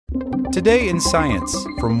Today in Science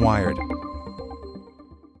from Wired.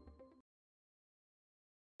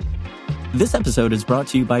 This episode is brought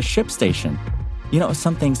to you by ShipStation. You know,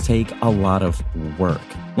 some things take a lot of work,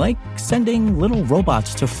 like sending little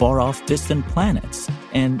robots to far-off distant planets.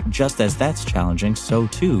 And just as that's challenging, so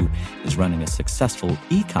too is running a successful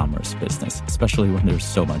e-commerce business, especially when there's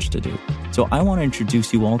so much to do. So I want to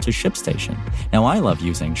introduce you all to ShipStation. Now, I love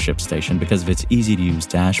using ShipStation because of its easy-to-use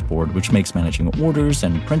dashboard, which makes managing orders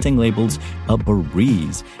and printing labels a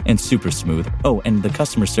breeze and super smooth. Oh, and the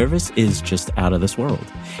customer service is just out of this world.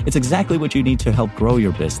 It's exactly what you need to help grow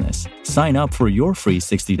your business. Sign up for your free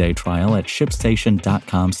 60-day trial at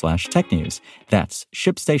shipstation.com/technews. That's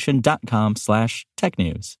shipstation.com/technews.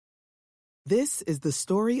 This is the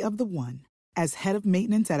story of the one. As head of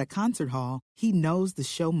maintenance at a concert hall, he knows the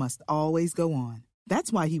show must always go on.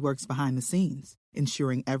 That's why he works behind the scenes,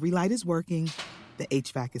 ensuring every light is working, the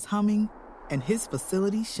HVAC is humming, and his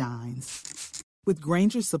facility shines. With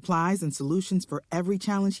Grainger's supplies and solutions for every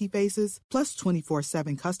challenge he faces, plus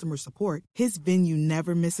 24/7 customer support, his venue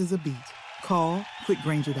never misses a beat. Call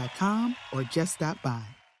quickgrainger.com or just stop by.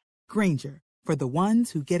 Grainger, for the ones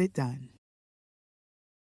who get it done.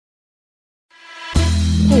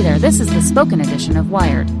 Hey there, this is the spoken edition of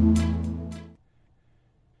Wired.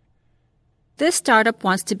 This startup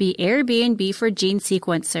wants to be AirBnb for gene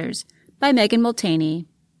sequencers by Megan Multaney.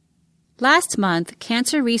 Last month,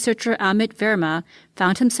 cancer researcher Amit Verma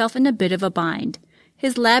found himself in a bit of a bind.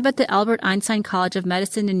 His lab at the Albert Einstein College of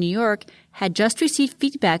Medicine in New York had just received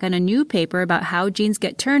feedback on a new paper about how genes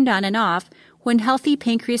get turned on and off when healthy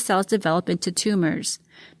pancreas cells develop into tumors.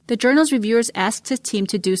 The journal's reviewers asked his team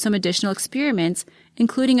to do some additional experiments,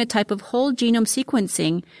 including a type of whole genome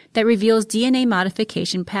sequencing that reveals DNA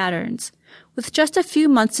modification patterns. With just a few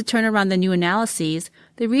months to turn around the new analyses,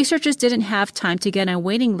 the researchers didn't have time to get on a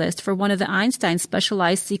waiting list for one of the Einstein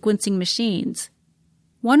specialized sequencing machines.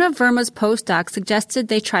 One of Verma's postdocs suggested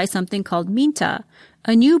they try something called Minta,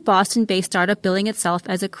 a new Boston-based startup billing itself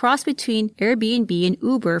as a cross between Airbnb and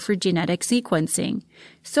Uber for genetic sequencing.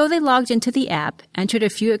 So they logged into the app, entered a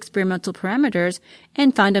few experimental parameters,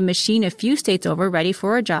 and found a machine a few states over ready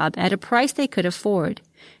for a job at a price they could afford.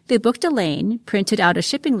 They booked a lane, printed out a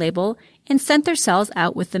shipping label, and sent their cells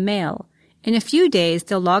out with the mail. In a few days,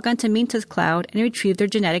 they'll log onto Minta's cloud and retrieve their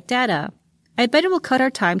genetic data. I bet it will cut our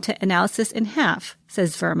time to analysis in half,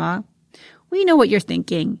 says Verma. We know what you're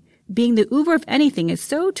thinking. Being the Uber of anything is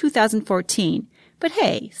so 2014. But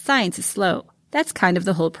hey, science is slow. That's kind of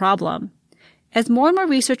the whole problem. As more and more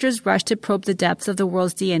researchers rush to probe the depths of the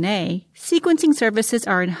world's DNA, sequencing services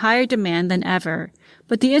are in higher demand than ever.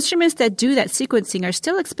 But the instruments that do that sequencing are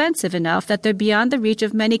still expensive enough that they're beyond the reach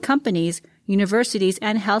of many companies, universities,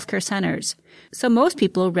 and healthcare centers. So most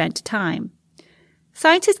people rent time.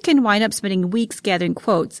 Scientists can wind up spending weeks gathering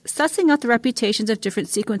quotes, sussing out the reputations of different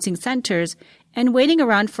sequencing centers, and waiting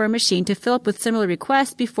around for a machine to fill up with similar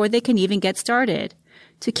requests before they can even get started.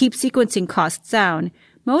 To keep sequencing costs down,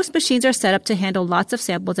 most machines are set up to handle lots of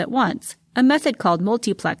samples at once, a method called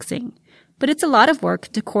multiplexing. But it's a lot of work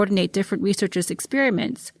to coordinate different researchers'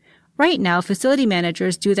 experiments. Right now, facility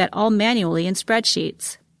managers do that all manually in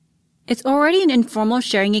spreadsheets. It's already an informal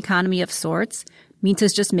sharing economy of sorts.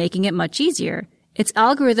 Minta's just making it much easier. Its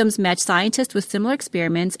algorithms match scientists with similar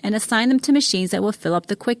experiments and assign them to machines that will fill up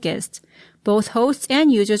the quickest. Both hosts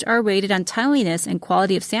and users are rated on timeliness and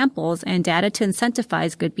quality of samples and data to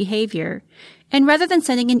incentivize good behavior. And rather than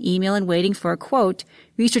sending an email and waiting for a quote,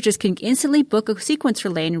 researchers can instantly book a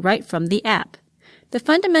sequencer lane right from the app. The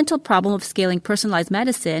fundamental problem of scaling personalized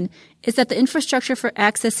medicine is that the infrastructure for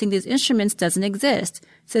accessing these instruments doesn't exist,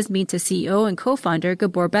 says Minta CEO and co-founder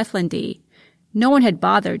Gabor Bethlendi. No one had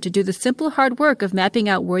bothered to do the simple hard work of mapping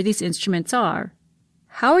out where these instruments are.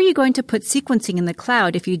 How are you going to put sequencing in the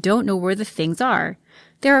cloud if you don't know where the things are?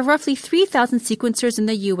 There are roughly 3,000 sequencers in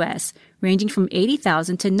the U.S., ranging from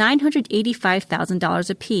 $80,000 to $985,000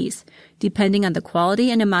 apiece, depending on the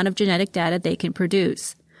quality and amount of genetic data they can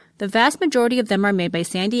produce. The vast majority of them are made by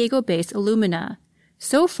San Diego-based Illumina.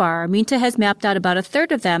 So far, Minta has mapped out about a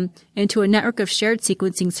third of them into a network of shared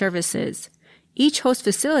sequencing services. Each host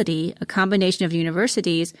facility, a combination of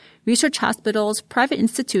universities, research hospitals, private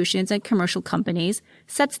institutions, and commercial companies,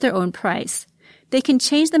 sets their own price. They can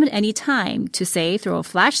change them at any time to, say, throw a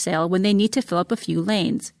flash sale when they need to fill up a few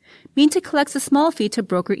lanes. Minta collects a small fee to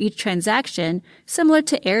broker each transaction, similar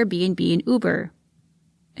to Airbnb and Uber.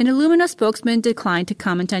 An Illumina spokesman declined to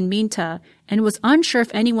comment on Minta and was unsure if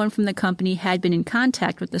anyone from the company had been in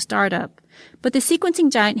contact with the startup. But the sequencing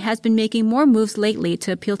giant has been making more moves lately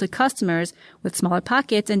to appeal to customers with smaller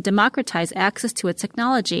pockets and democratize access to its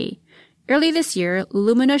technology. Early this year,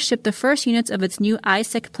 Illumina shipped the first units of its new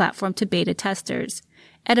iSeq platform to beta testers.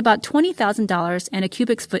 At about $20,000 and a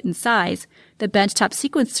cubic foot in size, the benchtop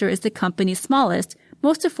sequencer is the company's smallest,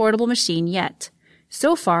 most affordable machine yet.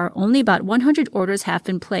 So far, only about 100 orders have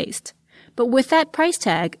been placed. But with that price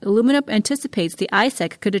tag, Illumina anticipates the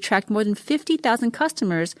iSeq could attract more than 50,000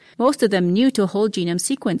 customers, most of them new to whole genome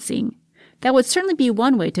sequencing. That would certainly be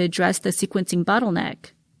one way to address the sequencing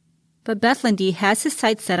bottleneck. But Beth Lindy has his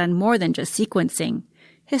sights set on more than just sequencing.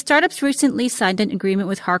 His startups recently signed an agreement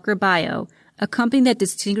with Harker Bio, a company that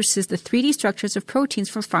distinguishes the 3D structures of proteins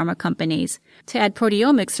for pharma companies, to add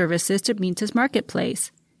proteomic services to meet his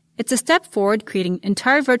marketplace. It's a step forward creating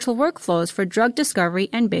entire virtual workflows for drug discovery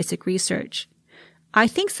and basic research. I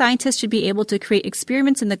think scientists should be able to create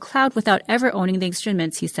experiments in the cloud without ever owning the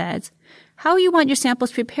instruments, he says. How you want your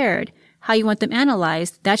samples prepared, how you want them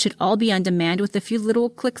analyzed, that should all be on demand with a few little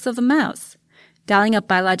clicks of the mouse. Dialing up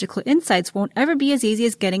biological insights won't ever be as easy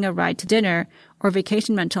as getting a ride to dinner or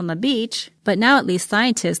vacation rental on the beach, but now at least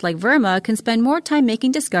scientists like Verma can spend more time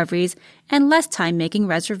making discoveries and less time making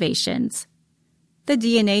reservations. The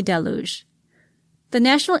DNA deluge. The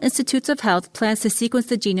National Institutes of Health plans to sequence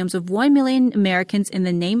the genomes of 1 million Americans in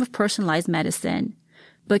the name of personalized medicine.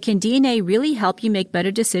 But can DNA really help you make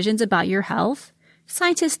better decisions about your health?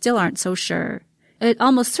 Scientists still aren't so sure. It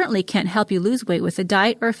almost certainly can't help you lose weight with a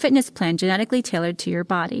diet or a fitness plan genetically tailored to your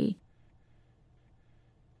body.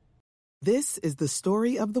 This is the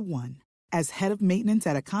story of the one. As head of maintenance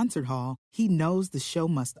at a concert hall, he knows the show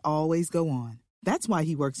must always go on. That's why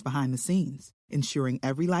he works behind the scenes, ensuring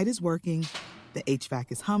every light is working, the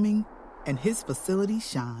HVAC is humming, and his facility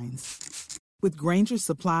shines. With Grainger's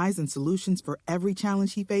supplies and solutions for every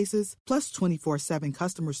challenge he faces, plus 24/7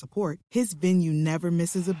 customer support, his venue never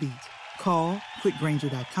misses a beat. Call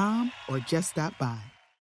quickgrainger.com or just stop by.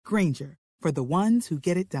 Grainger, for the ones who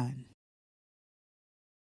get it done.